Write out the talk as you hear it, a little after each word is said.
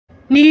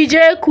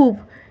Niger coup.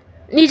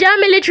 Niger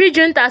military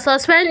junta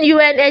suspends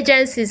UN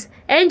agencies,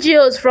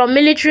 NGOs from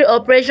military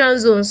operation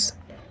zones.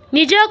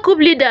 Niger coup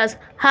leaders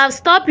have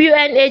stopped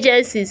UN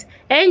agencies,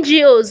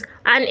 NGOs,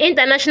 and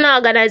international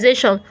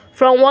organizations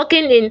from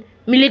working in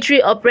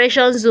military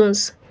operation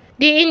zones.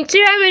 The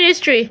Interior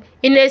Ministry,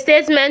 in a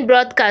statement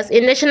broadcast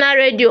in national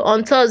radio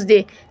on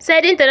Thursday,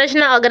 said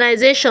international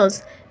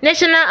organizations,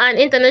 national and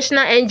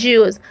international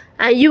NGOs,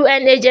 and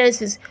UN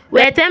agencies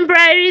were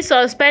temporarily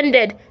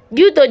suspended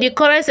due to the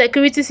current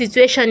security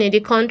situation in the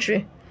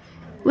country.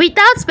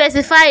 Without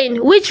specifying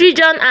which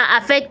regions are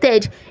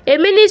affected, a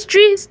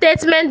ministry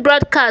statement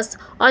broadcast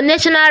on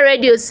national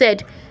radio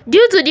said,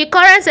 due to the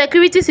current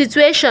security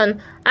situation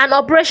and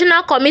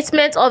operational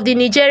commitment of the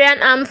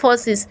Nigerian armed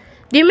forces,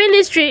 the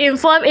ministry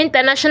informed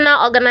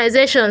international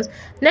organizations,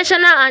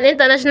 national and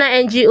international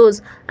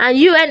NGOs, and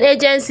UN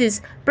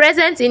agencies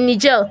present in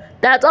Niger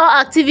that all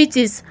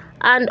activities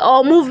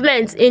and/or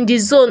movements in the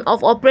zone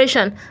of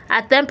operation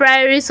are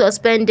temporarily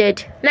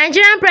suspended.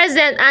 Nigerian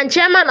President and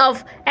Chairman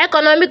of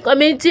Economic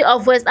Community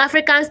of West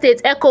African States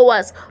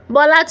 (ECOWAS),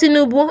 Bola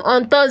Tinubu,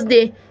 on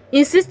Thursday,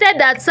 insisted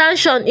that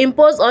sanctions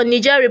imposed on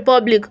Niger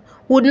Republic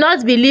would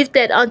not be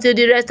lifted until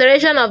the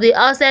restoration of the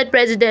ousted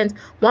President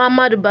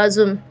Muhammadu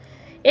Bazoum.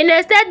 In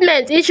a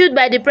statement issued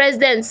by the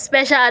President's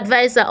Special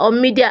Advisor on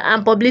Media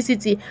and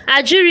Publicity,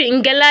 Ajuri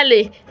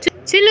Ngelale,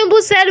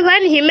 Tinubu said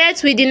when he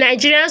met with the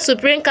Nigerian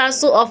Supreme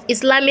Council of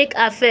Islamic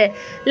Affairs,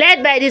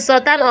 led by the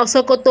Sultan of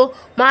Sokoto,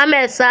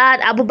 Mohammed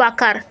Saad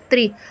Abubakar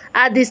III,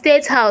 at the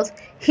State House,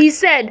 he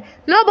said,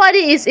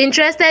 "Nobody is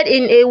interested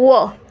in a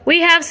war.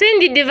 We have seen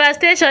the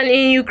devastation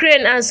in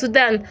Ukraine and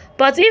Sudan,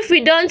 but if we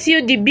don't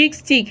use the big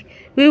stick,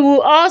 we will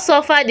all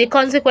suffer the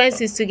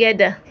consequences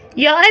together.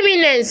 Your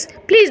Eminence,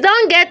 please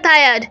don't get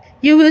tired.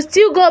 You will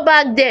still go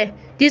back there.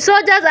 The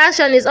soldiers'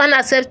 action is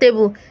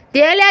unacceptable.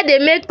 The earlier they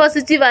make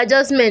positive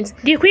adjustments,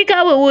 the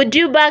quicker we will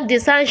deal back the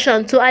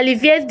sanctions to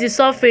alleviate the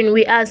suffering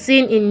we are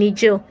seeing in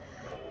Niger."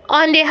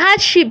 On the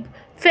hardship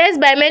faced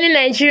by many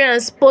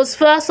Nigerians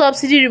post-fuel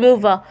subsidy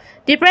removal,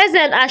 the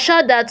President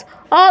assured that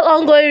all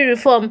ongoing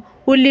reform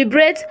will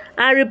liberate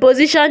and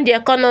reposition the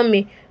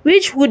economy,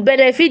 which would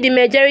benefit the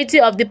majority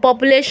of the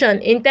population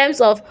in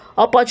terms of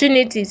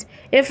opportunities,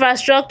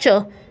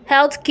 infrastructure,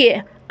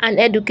 healthcare, and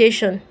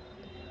education.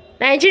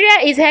 Nigeria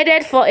is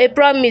headed for a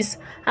promise.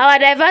 Our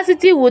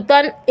diversity will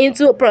turn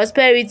into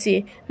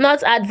prosperity,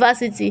 not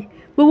adversity.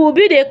 We will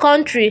build a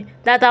country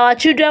that our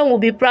children will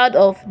be proud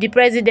of, the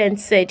President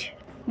said.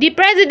 The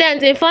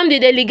President informed the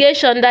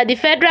delegation that the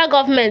federal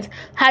government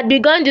had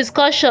begun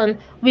discussion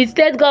with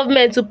state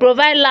government to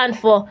provide land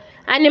for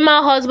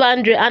animal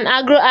husbandry and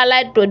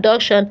agro-allied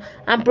production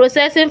and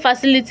processing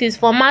facilities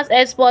for mass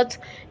export,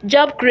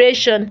 job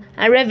creation,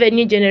 and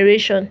revenue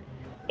generation.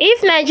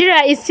 If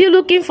Nigeria is still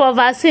looking for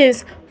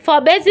vaccines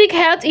for basic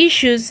health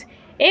issues,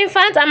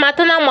 infant and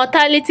maternal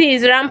mortality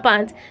is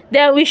rampant,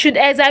 then we should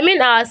examine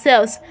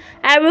ourselves.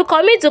 I will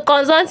commit to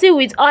consulting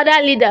with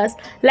other leaders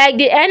like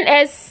the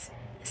NSCIA,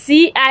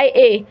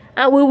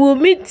 and we will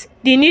meet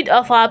the need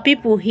of our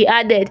people, he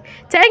added.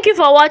 Thank you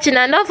for watching,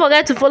 and don't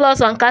forget to follow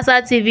us on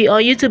Kasa TV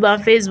on YouTube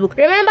and Facebook.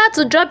 Remember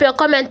to drop your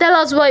comment, tell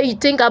us what you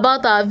think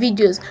about our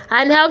videos,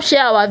 and help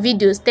share our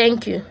videos.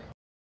 Thank you.